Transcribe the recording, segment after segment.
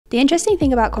The interesting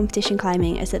thing about competition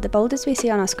climbing is that the boulders we see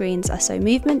on our screens are so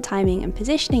movement, timing and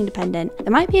positioning dependent,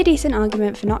 there might be a decent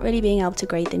argument for not really being able to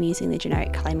grade them using the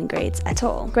generic climbing grades at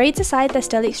all. Grades aside, they're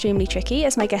still extremely tricky,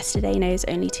 as my guest today knows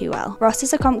only too well. Ross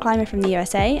is a comp climber from the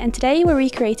USA, and today we're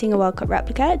recreating a World Cup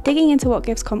replica, digging into what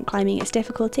gives comp climbing its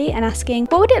difficulty and asking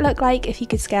what would it look like if you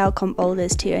could scale comp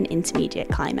boulders to an intermediate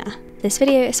climber. This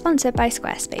video is sponsored by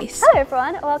Squarespace. Hello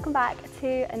everyone, welcome back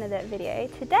to another video.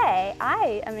 Today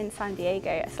I am in San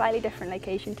Diego, a slightly different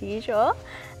location to usual,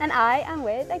 and I am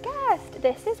with a guest.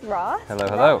 This is Ross. Hello,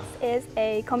 hello. Ross is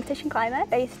a competition climber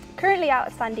based currently out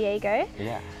of San Diego.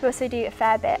 Yeah. We also do a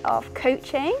fair bit of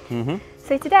coaching.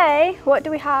 So today, what do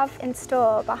we have in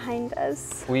store behind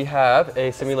us? We have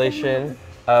a simulation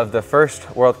of the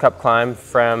first World Cup climb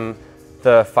from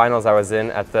the finals I was in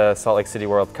at the Salt Lake City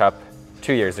World Cup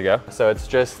 2 years ago. So it's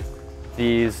just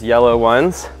these yellow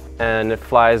ones, and it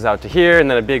flies out to here, and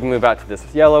then a big move out to this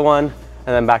yellow one, and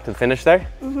then back to the finish there.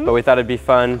 But we thought it'd be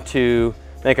fun to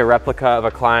make a replica of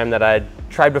a climb that I'd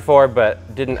tried before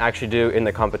but didn't actually do in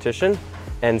the competition,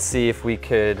 and see if we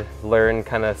could learn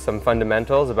kind of some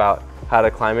fundamentals about how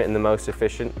to climb it in the most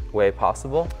efficient way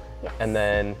possible. Yes. And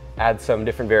then add some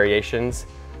different variations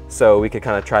so we could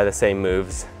kind of try the same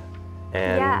moves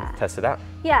and test it out.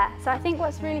 Yeah, so I think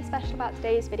what's really special about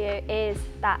today's video is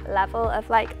that level of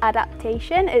like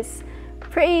adaptation. It's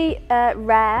pretty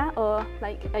rare, or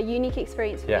like a unique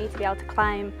experience for me to be able to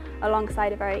climb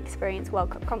alongside a very experienced World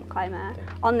Cup comp climber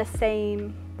on the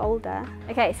same boulder.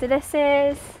 Okay, so this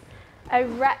is a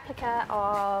replica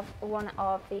of one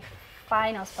of the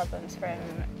finals problems from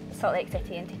Salt Lake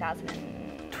City in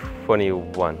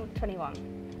 2021.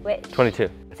 22.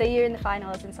 So you're in the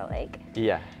finals in Salt Lake?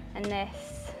 Yeah. And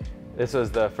this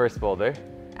was the first boulder.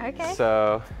 Okay.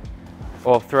 So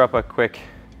we'll throw up a quick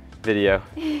video.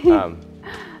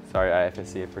 Sorry,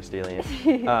 IFSC, for stealing it.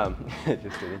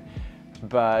 Just kidding.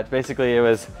 But basically it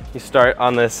was, you start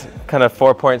on this kind of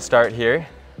 4-point start here,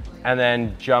 and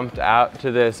then jumped out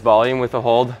to this volume with a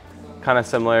hold kind of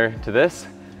similar to this.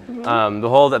 The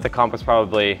hold at the comp was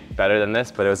probably better than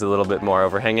this, but it was a little bit more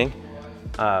overhanging.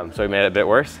 So we made it a bit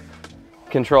worse.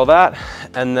 Control that,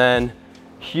 and then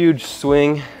huge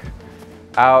swing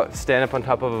out, stand up on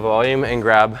top of a volume and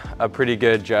grab a pretty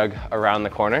good jug around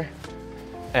the corner.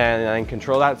 And then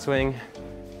control that swing,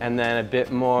 and then a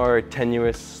bit more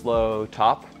tenuous, slow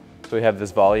top. So we have this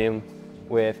volume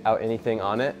without anything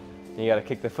on it. And you gotta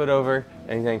kick the foot over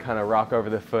and then kind of rock over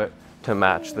the foot to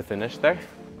match the finish there.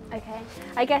 Okay.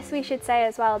 I guess we should say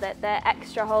as well that the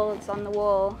extra holds on the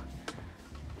wall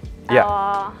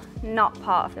are not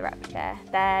part of the replica.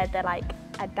 They're like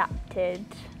adapted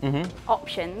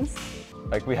options.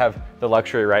 Like we have the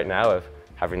luxury right now of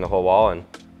having the whole wall and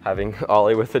having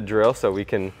ollie with a drill, so we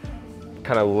can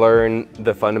kind of learn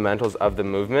the fundamentals of the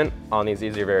movement on these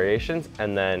easier variations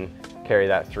and then carry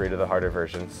that through to the harder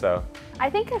versions. So I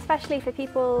think especially for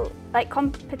people, like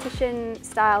competition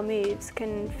style moves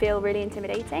can feel really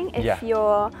intimidating if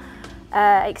your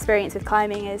experience with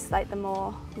climbing is like the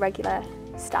more regular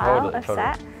style of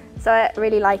set. So I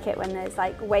really like it when there's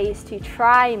like ways to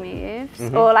try moves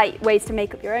or like ways to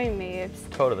make up your own moves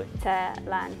to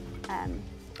learn.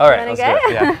 All right, let's go.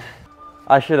 Yeah.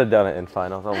 I should have done it in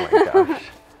finals. Oh my gosh.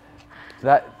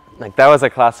 That was a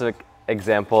classic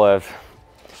example of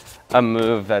a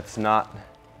move that's not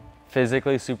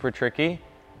physically super tricky,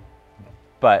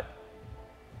 but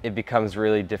it becomes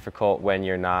really difficult when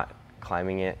you're not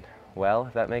climbing it well,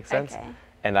 if that makes sense. Okay.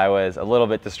 And I was a little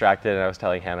bit distracted, and I was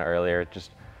telling Hannah earlier,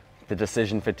 just the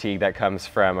decision fatigue that comes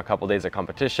from a couple days of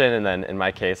competition, and then in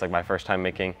my case, like my first time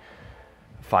making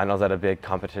finals at a big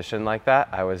competition like that,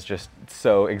 I was just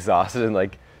so exhausted, and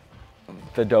like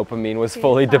the dopamine was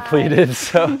fully depleted.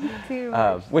 So,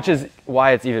 which is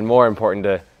why it's even more important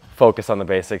to focus on the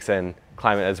basics and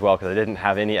climb it as well, because I didn't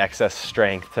have any excess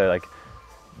strength to like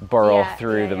burrow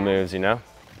through the moves, you know?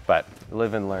 But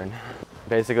live and learn.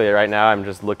 Basically right now I'm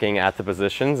just looking at the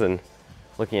positions and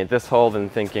looking at this hold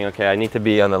and thinking, okay, I need to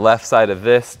be on the left side of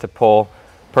this to pull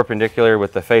perpendicular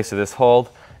with the face of this hold,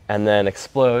 and then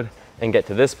explode and get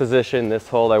to this position. This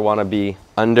hold I want to be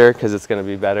under because it's going to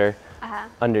be better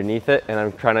underneath it, and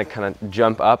I'm trying to kind of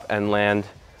jump up and land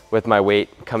with my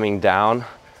weight coming down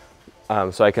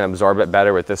so I can absorb it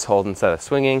better with this hold instead of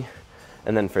swinging.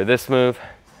 And then for this move,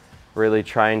 really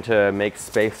trying to make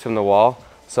space from the wall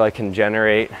so I can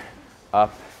generate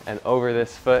up and over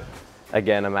this foot.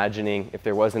 Again, imagining if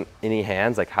there wasn't any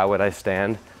hands, like how would I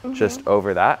stand just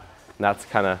over that? And that's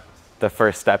kind of the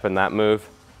first step in that move.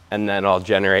 And then I'll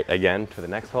generate again for the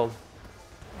next hold.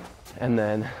 And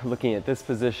then looking at this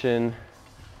position,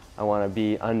 I want to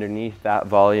be underneath that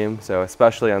volume. So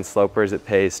especially on slopers, it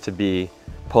pays to be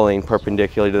pulling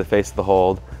perpendicular to the face of the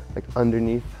hold, like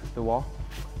underneath the wall.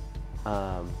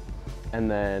 And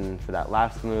then for that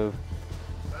last move,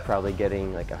 probably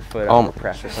getting like a foot on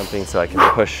press or something so I can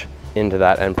push into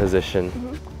that end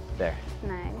position there.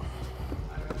 Nice.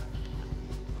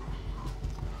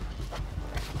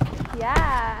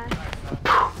 Yeah.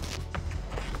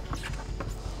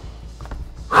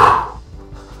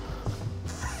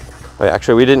 Wait,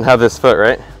 actually we didn't have this foot,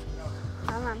 right?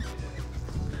 Come on.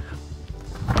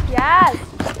 Yes.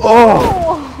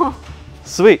 Oh!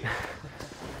 Sweet.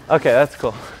 Okay, that's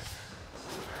cool.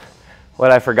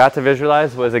 What I forgot to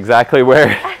visualize was exactly where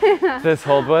this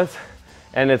hold was,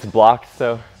 and it's blocked,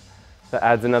 so that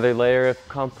adds another layer of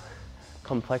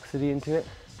complexity into it.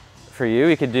 For you,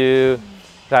 you could do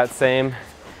that same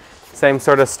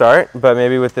sort of start, but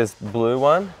maybe with this blue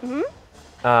one,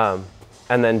 and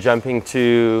then jumping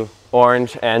to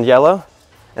orange and yellow,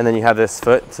 and then you have this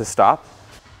foot to stop.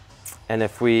 And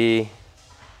if we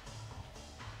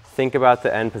think about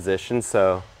the end position,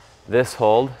 so this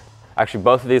hold, actually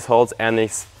both of these holds and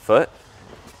this foot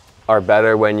are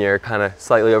better when you're kind of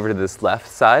slightly over to this left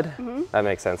side. That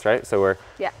makes sense, right? So we're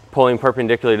pulling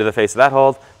perpendicular to the face of that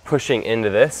hold, pushing into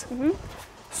this.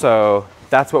 So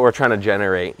that's what we're trying to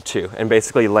generate too, and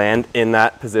basically land in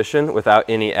that position without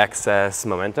any excess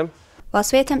momentum.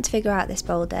 Whilst we attempt to figure out this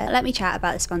boulder, let me chat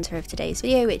about the sponsor of today's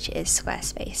video, which is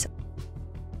Squarespace.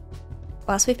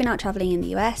 Whilst we've been out travelling in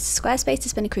the US, Squarespace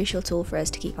has been a crucial tool for us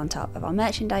to keep on top of our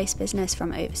merchandise business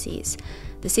from overseas.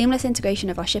 The seamless integration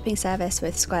of our shipping service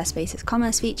with Squarespace's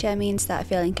commerce feature means that I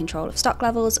feel in control of stock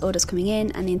levels, orders coming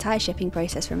in, and the entire shipping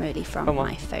process remotely from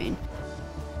my phone.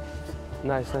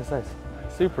 Nice, nice, nice.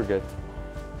 Super good.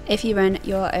 If you run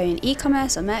your own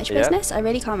e-commerce or merch business, I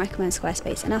really can't recommend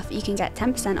Squarespace enough. You can get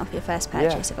 10% off your first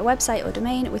purchase of a website or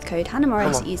domain with code Hannah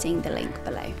Morris using the link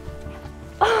below.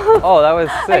 Oh, that was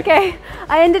sick. Okay,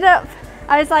 I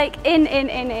was like in,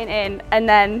 and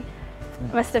then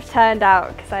must have turned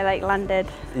out because I like landed.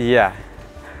 Yeah,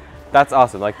 that's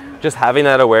awesome. Like just having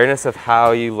that awareness of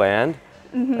how you land.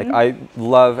 Like I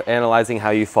love analyzing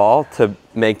how you fall to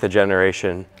make the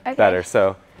generation better.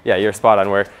 So yeah, you're spot on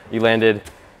where you landed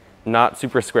not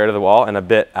super square to the wall and a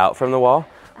bit out from the wall.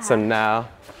 So now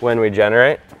when we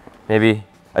generate, maybe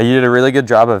you did a really good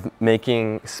job of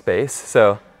making space.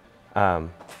 So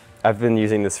I've been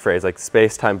using this phrase like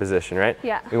space, time, position, right?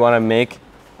 Yeah. We want to make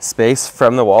space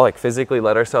from the wall, like physically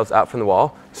let ourselves out from the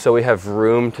wall so we have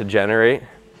room to generate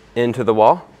into the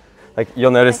wall. Like you'll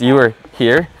notice you were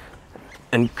here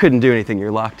and couldn't do anything,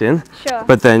 you're locked in. Sure.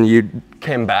 But then you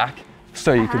came back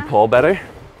so you could pull better.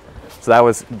 So that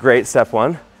was great, step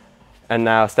one. And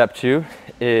now step two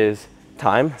is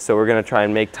time. So we're gonna try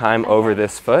and make time over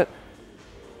this foot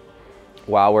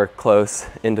while we're close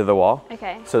into the wall.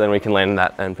 Okay. So then we can land in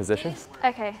that end position.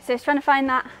 Okay, so it's trying to find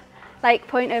that like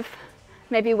point of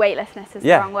maybe weightlessness is the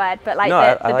wrong word, but like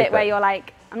the like bit where you're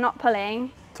like, I'm not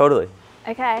pulling. Totally.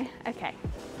 Okay, okay.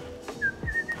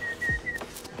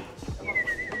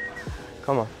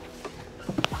 Come on.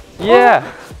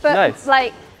 Yeah, But nice.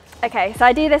 like, okay, so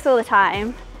I do this all the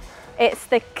time. It's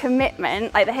the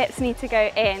commitment, like the hips need to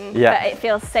go in, but it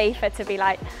feels safer to be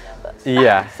like,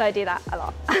 so I do that a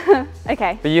lot.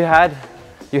 Okay. But you had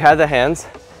the hands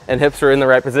and hips were in the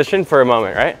right position for a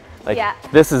moment, right? Like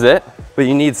this is it, but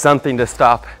you need something to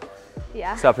stop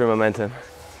your momentum.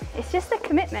 It's just the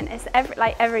commitment. It's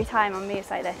every time on moves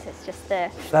like this, it's just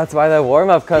the... That's why the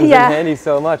warm-up comes in handy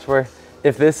so much, where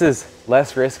if this is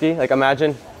less risky, like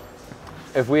imagine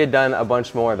if we had done a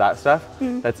bunch more of that stuff,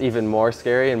 that's even more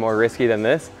scary and more risky than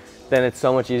this, then it's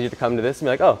so much easier to come to this and be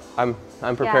like, oh, I'm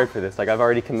prepared for this. Like I've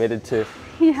already committed to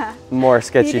more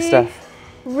sketchy stuff.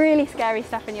 Really scary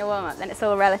stuff in your warm-up, then it's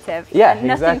all relative. Yeah, and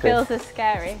nothing feels as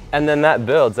scary. And then that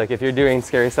builds. Like if you're doing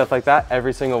scary stuff like that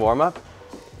every single warm-up,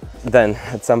 then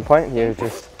at some point you're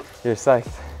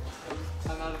psyched.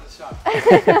 I'm out of the shot.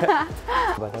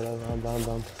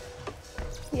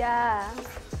 Yeah.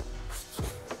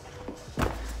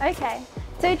 Okay.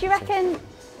 So do you reckon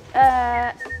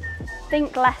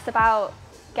think less about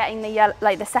getting the yellow,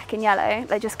 like the second yellow,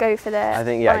 like just go for the I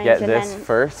think orange get and this then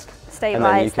first, stabilize,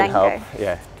 and then you can help. go.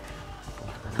 Yeah.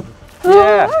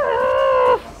 Yeah.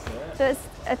 So it's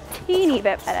a teeny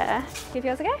bit better. Give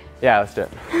yours a go? Yeah, let's do it.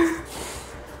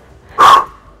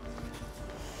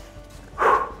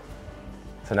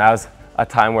 So now's a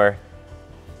time where,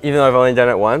 even though I've only done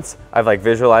it once, I've like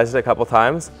visualized it a couple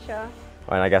times. Sure.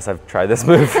 And I guess I've tried this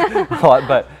move a lot,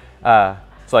 but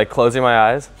so like closing my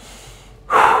eyes,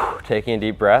 taking a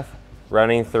deep breath,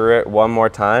 running through it one more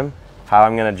time, how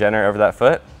I'm gonna generate over that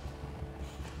foot.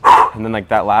 And then like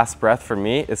that last breath for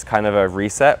me is kind of a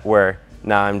reset where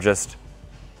now I'm just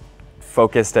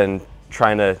focused and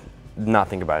trying to not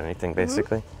think about anything,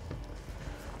 basically.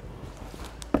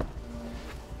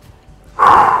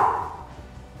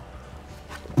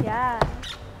 Yeah.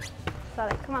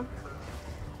 Solid, come on.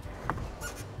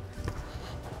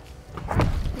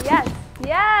 Yes,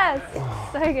 yes,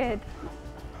 so good.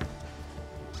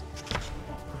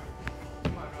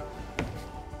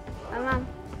 Come on.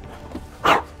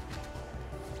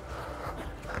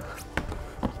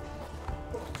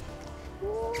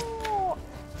 Ooh.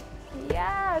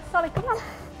 Yeah, solid, come on.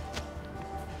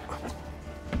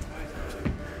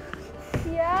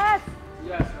 Yes.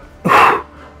 Yes.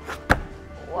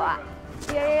 Wow.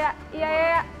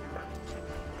 Yeah.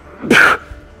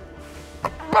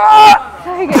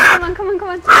 So good. Come on. Come on,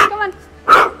 Ron. Yes, Ron.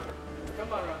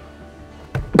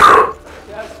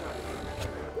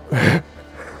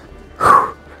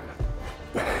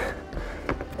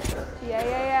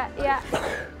 Yeah.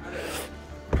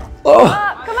 Oh,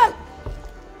 Come on.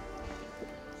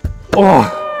 oh,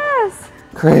 Yes.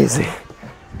 crazy.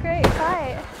 Great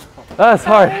fight. That's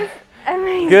hard.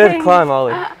 Amazing. Good climb,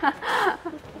 Ollie.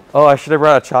 Oh, I should have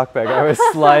brought a chalk bag. I was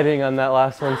sliding on that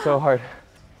last one so hard.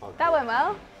 That went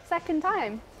well. Second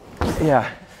time. Yeah,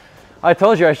 I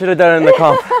told you I should have done it in the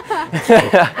comp.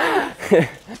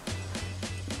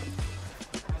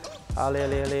 Ali,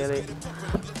 Ali, Ali, Ali.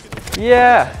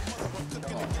 Yeah,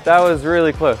 that was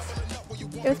really close.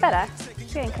 It was better.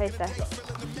 It's getting closer.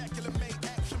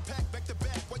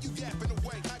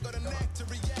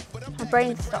 My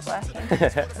brain stopped working.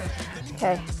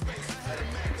 Okay.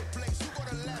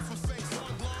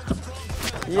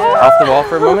 Yeah. Off the ball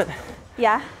for a moment.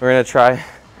 Yeah. We're gonna try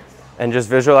and just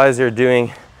visualize you're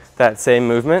doing that same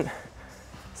movement.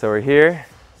 So we're here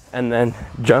and then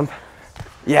jump.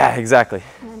 Yeah, exactly.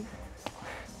 And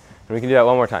we can do that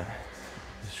one more time.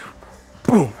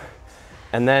 Boom.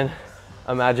 And then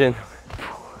imagine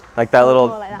like that little,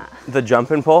 like that. the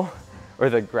jump and pull or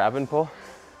the grab and pull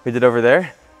we did over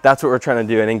there. That's what we're trying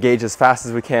to do and engage as fast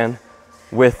as we can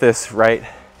with this right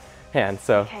hand.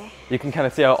 So you can kind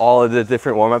of see how all of the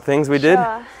different warm-up things we did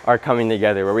are coming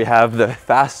together, where we have the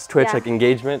fast twitch, like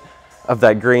engagement of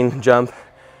that green jump,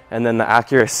 and then the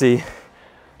accuracy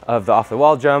of the off the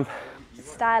wall jump.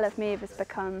 Style of move has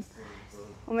become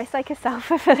almost like a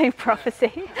self-fulfilling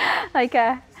prophecy. Like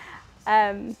a,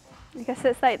 I guess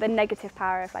it's like the negative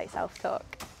power of like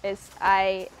self-talk is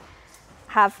I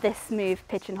have this move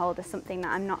pitch and hold as something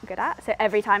that I'm not good at. So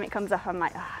every time it comes up, I'm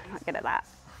like, oh, I'm not good at that.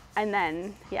 And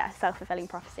then, yeah, self-fulfilling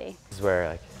prophecy. This is where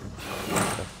like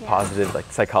the positive like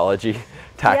psychology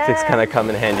tactics kind of come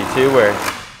in handy too, where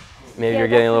maybe you're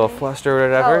getting a little flustered or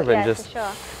whatever, but just,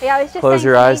 I was just close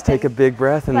your eyes, Nathan, take a big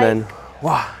breath, and like, then,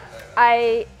 wow.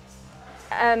 I,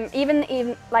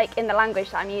 even like in the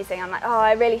language that I'm using, I'm like, oh,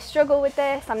 I really struggle with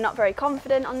this. I'm not very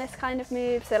confident on this kind of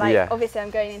move. So like, obviously I'm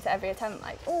going into every attempt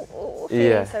like, oh,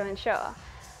 feeling so unsure.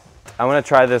 I want to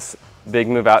try this big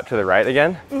move out to the right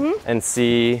again and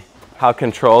see how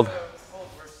controlled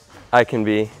I can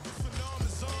be.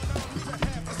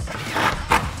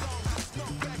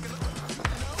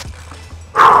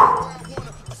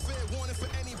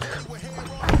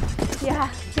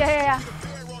 Yeah.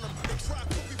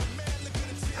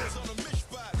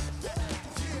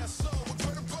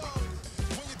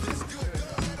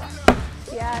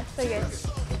 Yeah, so good.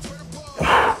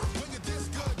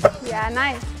 Yeah,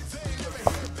 nice.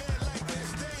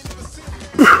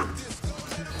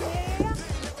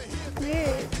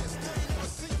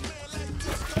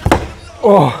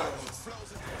 Oh,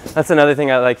 that's another thing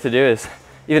I like to do is,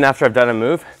 even after I've done a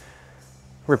move,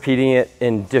 repeating it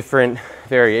in different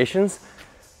variations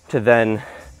to then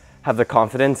have the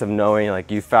confidence of knowing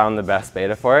like you found the best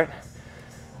beta for it.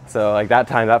 So like that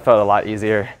time, that felt a lot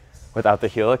easier without the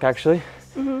heel hook actually,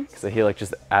 because the heel hook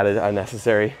just added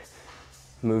unnecessary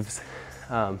moves.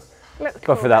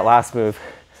 But for that last move,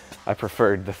 I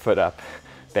preferred the foot up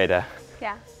beta.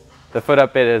 Yeah. The foot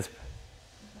up beta is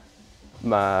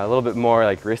a little bit more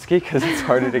like risky because it's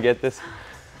harder to get this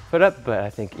foot up, but I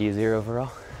think easier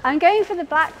overall. I'm going for the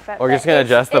black foot. We're just gonna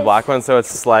adjust the black one so it's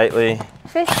slightly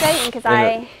frustrating because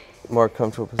I more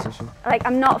comfortable position. Like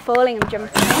I'm not falling, I'm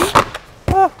jumping.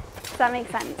 Does that make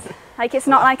sense? Like it's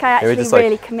not like I actually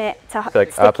really commit to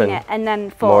sticking it and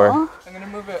then fall. I'm gonna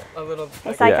move it a little.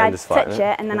 It's like I touch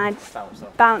it and then I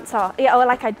bounce off. Yeah, or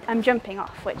like I'm jumping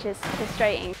off, which is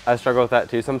frustrating. I struggle with that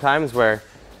too sometimes, where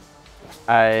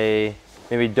I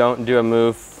maybe don't do a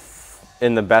move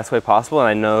in the best way possible and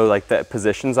I know like the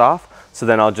position's off, so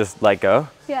then I'll just let go.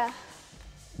 Yeah.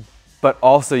 But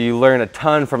also you learn a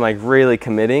ton from like really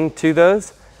committing to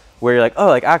those, where you're like, oh,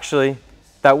 like actually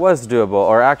that was doable,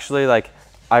 or actually like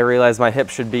I realized my hip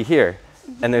should be here.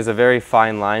 And there's a very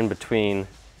fine line between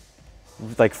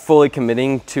like fully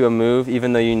committing to a move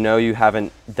even though you know you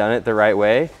haven't done it the right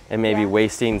way and maybe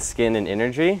wasting skin and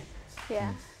energy.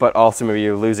 Yeah. But also maybe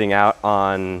you're losing out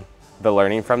on the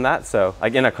learning from that. So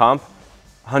like in a comp,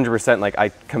 100% like I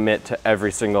commit to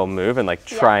every single move and like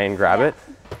try and grab it.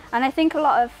 And I think a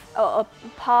lot of, or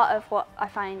part of what I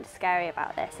find scary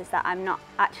about this is that I'm not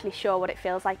actually sure what it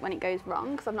feels like when it goes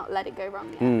wrong because I've not let it go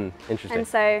wrong yet. Interesting. And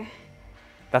so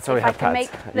that's why we have pads.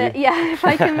 If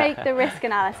I can make the risk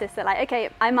analysis that like, okay,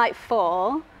 I might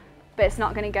fall, but it's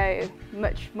not going to go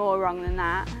much more wrong than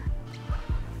that.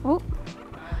 Ooh.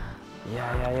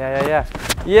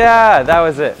 Yeah, that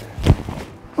was it.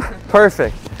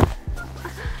 Perfect.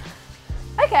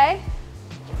 Okay.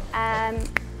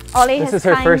 Ollie this is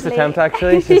her first attempt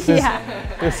actually. This is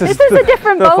a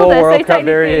different the boulder, full World so Cup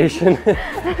variation.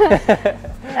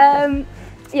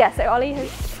 Yeah, so Ollie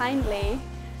has kindly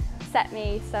set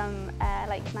me some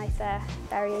like nicer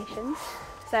variations.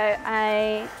 So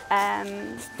I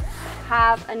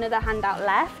have another handout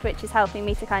left, which is helping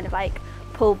me to kind of like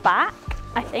pull back,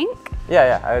 I think.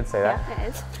 Yeah, I would say that. Yeah, it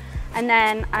is. And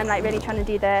then I'm like really trying to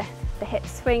do the hip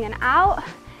swing and out.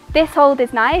 This hold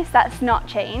is nice, that's not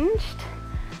changed.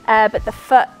 But the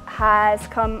foot has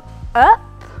come up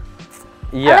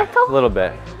a little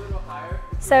bit.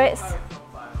 So it's,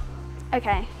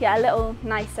 okay, yeah, a little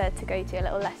nicer to go to, a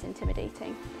little less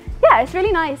intimidating. Yeah, it's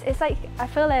really nice. It's like, I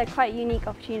feel a quite unique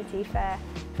opportunity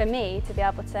for me to be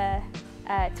able to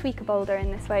tweak a boulder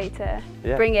in this way to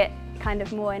bring it kind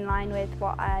of more in line with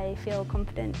what I feel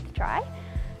confident to try,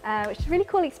 which is a really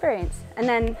cool experience. And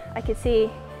then I could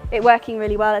see it working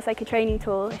really well as like a training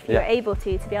tool if you're able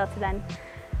to be able to then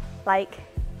like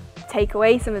take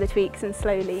away some of the tweaks and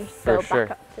slowly build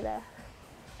back up to there.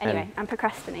 Anyway, I'm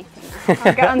procrastinating now.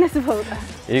 I'll get on this boulder.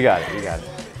 You got it.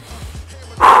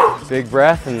 Big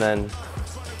breath and then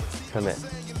commit.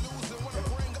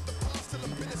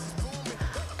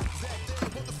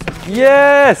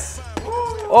 Yes!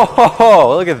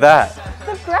 Oh, look at that.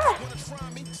 The breath.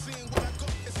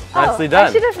 Nicely done.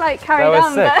 I should have like carried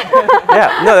on. Sick.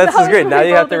 Yeah, no, this is great. Now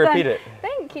you have to repeat it.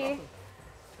 Thank you.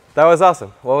 That was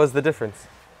awesome. What was the difference?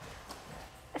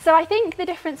 So I think the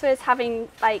difference was having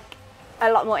like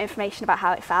a lot more information about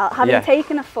how it felt, having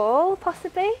taken a fall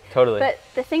possibly. Totally. But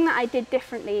the thing that I did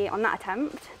differently on that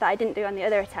attempt that I didn't do on the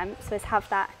other attempts was have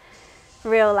that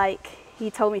real like,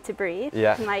 he told me to breathe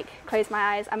and like close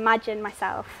my eyes, imagine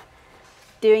myself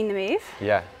doing the move.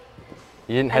 Yeah.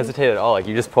 You didn't hesitate at all, like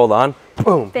you just pulled on,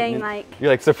 boom. Being like...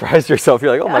 You're like surprised yourself,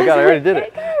 you're like, oh my God, I already did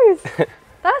it. It goes.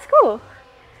 That's cool.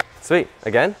 Sweet,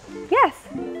 again? Yes.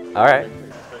 All right.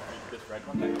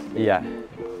 Yeah.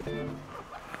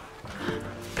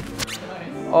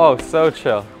 Oh, so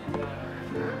chill.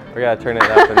 We gotta turn it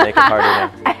up and make it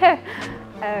harder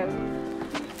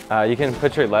now. You can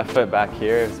put your left foot back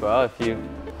here as well if you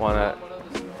wanna.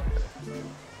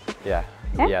 Yeah,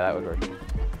 that would work.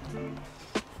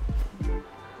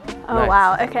 Oh, nice.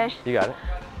 Wow, okay. You got it.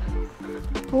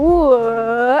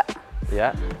 Ooh.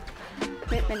 Yeah.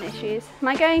 Commitment issues. Am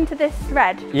I going to this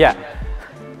red? Yeah.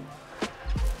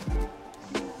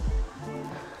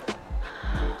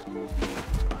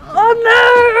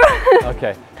 Oh no!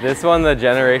 Okay, this one, the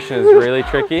generation is really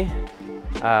tricky.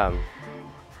 But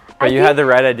you had the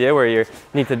right idea where you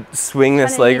need to swing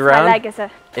this leg around. My leg as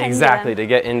a pendulum. Exactly, to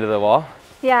get into the wall.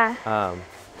 Yeah.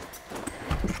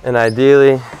 And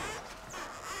ideally,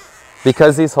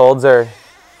 because these holds are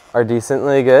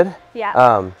decently good,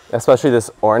 especially this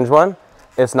orange one,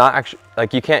 it's not actually,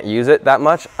 like you can't use it that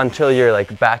much until you're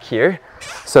like back here.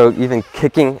 So even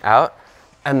kicking out,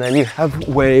 and then you have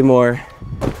way more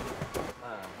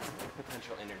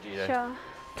potential energy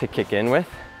to kick in with.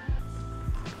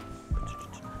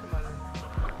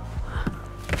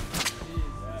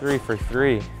 Three for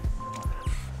three.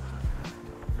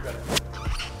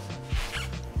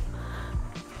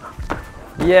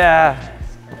 Yeah.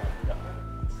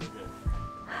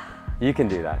 You can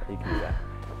do that. You can do that.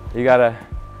 You gotta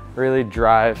really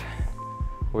drive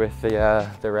with the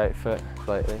right foot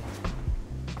slightly.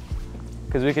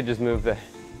 Because we could just move the.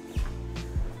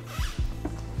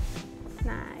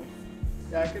 Nice.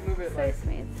 Yeah, I could move it so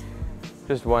smooth.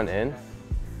 Just one in.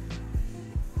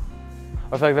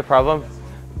 I feel like the problem.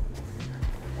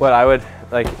 What I would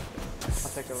like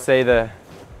say the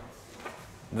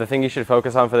thing you should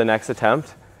focus on for the next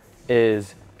attempt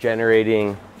is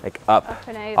generating like up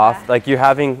and over. Off, like you're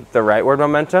having the rightward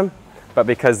momentum, but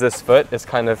because this foot is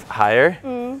kind of higher,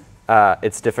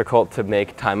 it's difficult to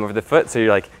make time over the foot. So you're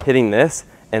like hitting this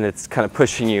and it's kind of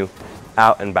pushing you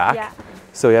out and back. Yeah.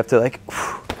 So you have to like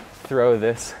throw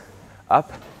this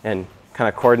up and kind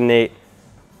of coordinate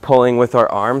pulling with our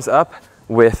arms up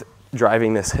with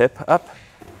driving this hip up.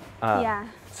 Yeah.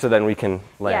 So then we can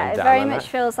land down it very on much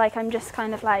that. feels like I'm just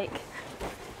kind of like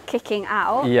kicking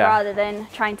out rather than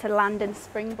trying to land and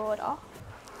springboard off.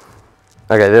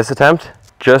 Okay, this attempt,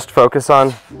 just focus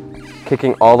on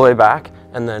kicking all the way back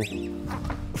and then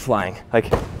flying.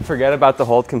 Like, forget about the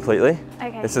hold completely.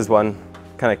 Okay. This is one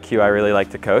kind of cue I really like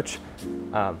to coach.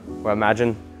 Where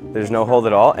imagine there's no hold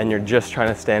at all and you're just trying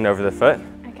to stand over the foot.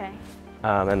 Okay.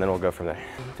 And then we'll go from there.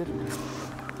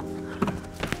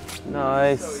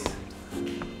 Nice.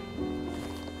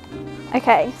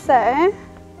 Okay, so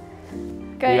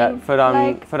going You got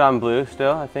foot on blue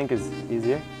still, I think is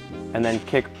easier. And then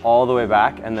kick all the way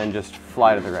back and then just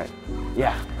fly to the right.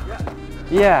 Yeah.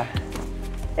 Yeah.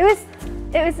 It was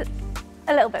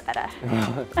a little bit better.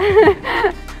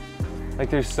 Like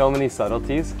there's so many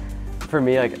subtleties. For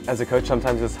me, like as a coach,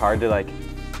 sometimes it's hard to like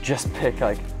just pick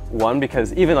like one,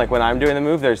 because even like when I'm doing the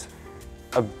move, there's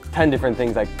 10 different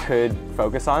things I could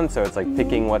focus on. So it's like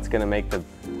picking what's gonna make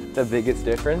the biggest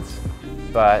difference.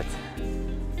 But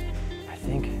I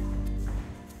think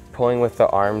pulling with the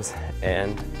arms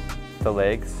and the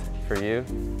legs for you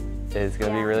is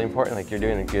going to be really important. Like you're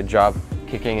doing a good job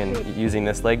kicking and using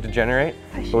this leg to generate.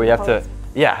 But we have to,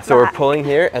 so we're pulling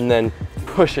here and then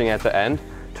pushing at the end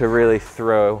to really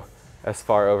throw as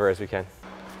far over as we can.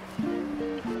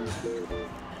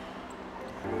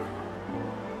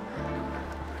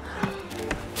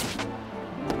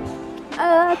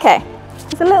 Okay,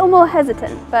 it's a little more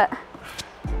hesitant, but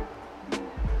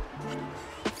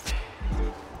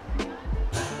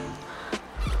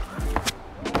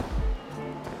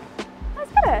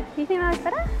that's better. Do you think that was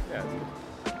better? Yeah, it's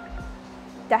good.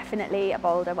 Definitely a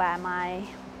boulder where my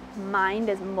mind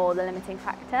is more the limiting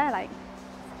factor, like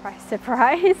surprise,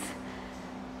 surprise.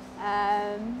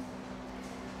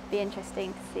 Be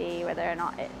interesting to see whether or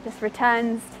not it just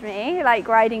returns to me like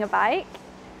riding a bike.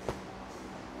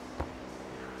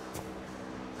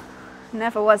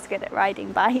 Never was good at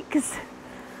riding bikes.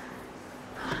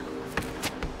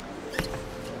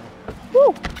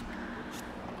 Woo.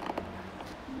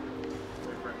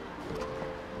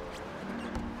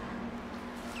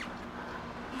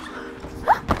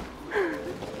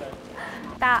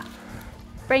 That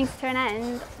brings to an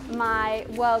end my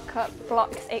World Cup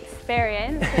blocks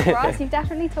experience with Ross. You've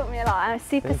definitely taught me a lot. I was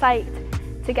super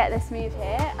psyched to get this move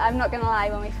here. I'm not gonna lie,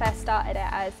 when we first started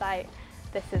it, I was like,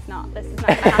 this is not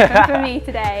gonna happen for me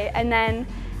today. And then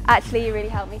actually you really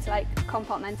helped me to like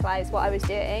compartmentalize what I was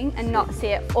doing and not see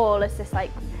it all as this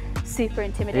like super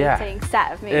intimidating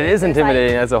set of moves. It is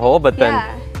intimidating as a whole, but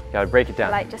then you gotta break it down.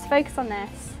 Like just focus on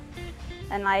this,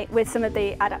 and like with some of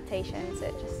the adaptations,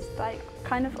 it just like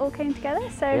kind of all came together.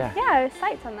 So yeah, I was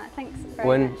psyched on that. Thanks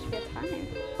very much for your time.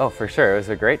 Oh, for sure, it was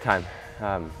a great time.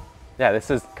 Yeah, this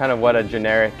is kind of what a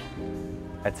generic,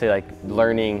 I'd say like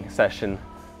learning session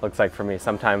looks like for me.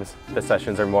 Sometimes the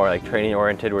sessions are more like training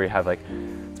oriented where you have like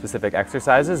specific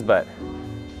exercises, but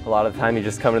a lot of the time you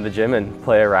just come to the gym and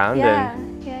play around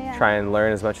and try and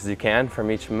learn as much as you can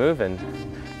from each move. And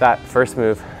that first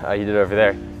move you did over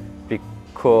there, be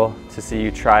cool to see you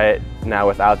try it now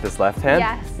without this left hand.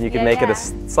 Yes. You can make it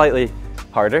slightly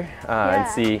harder and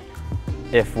see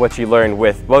if what you learned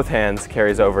with both hands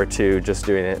carries over to just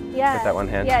doing it with that one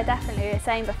hand. Yeah, definitely. We were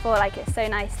saying before, like it's so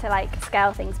nice to like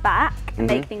scale things back and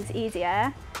make things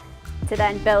easier to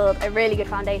then build a really good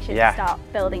foundation to start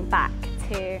building back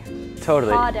to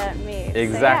harder moves.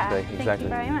 Exactly, so, thank you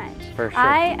very much. For sure.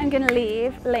 I am going to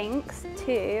leave links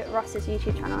to Ross's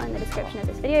YouTube channel in the description of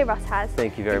this video. Ross has a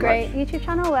great YouTube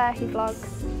channel where he vlogs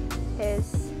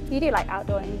his, you do like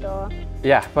outdoor, indoor.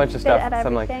 Yeah, a bunch of stuff.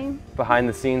 Some like everything. behind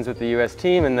the scenes with the US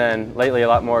team, and then lately a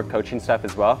lot more coaching stuff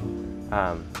as well.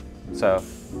 So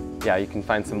yeah, you can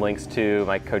find some links to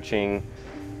my coaching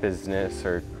business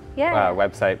or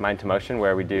website, Mind to Motion,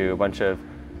 where we do a bunch of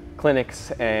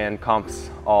clinics and comps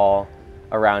all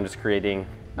around just creating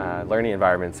learning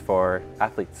environments for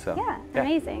athletes. So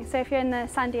amazing. So if you're in the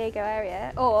San Diego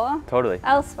area or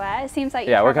elsewhere, it seems like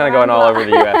we're kind of going all over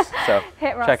the US. So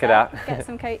hit Ross check it up, out. Get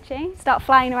some coaching. Start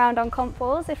flying around on comp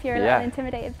balls if you're a little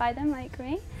intimidated by them like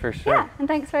me. For sure. Yeah, and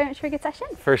thanks very much for a good session.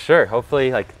 For sure.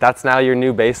 Hopefully, like that's now your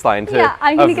new baseline to. Yeah,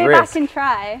 I'm gonna go back and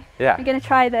try. Yeah. I'm gonna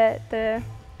try the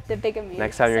bigger moves.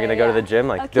 Next time you're gonna go to the gym,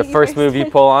 like the first move you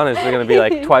pull on is gonna be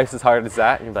like twice as hard as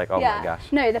that, and you're like, oh my gosh.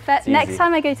 No, next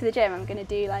time I go to the gym, I'm gonna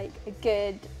do like a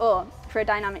good, or for a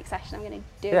dynamic session, I'm gonna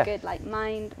do a good like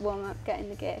mind warm up, get in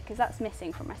the gear, because that's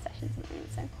missing from my sessions at the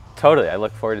moment. So. Totally, I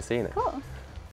look forward to seeing it. Cool.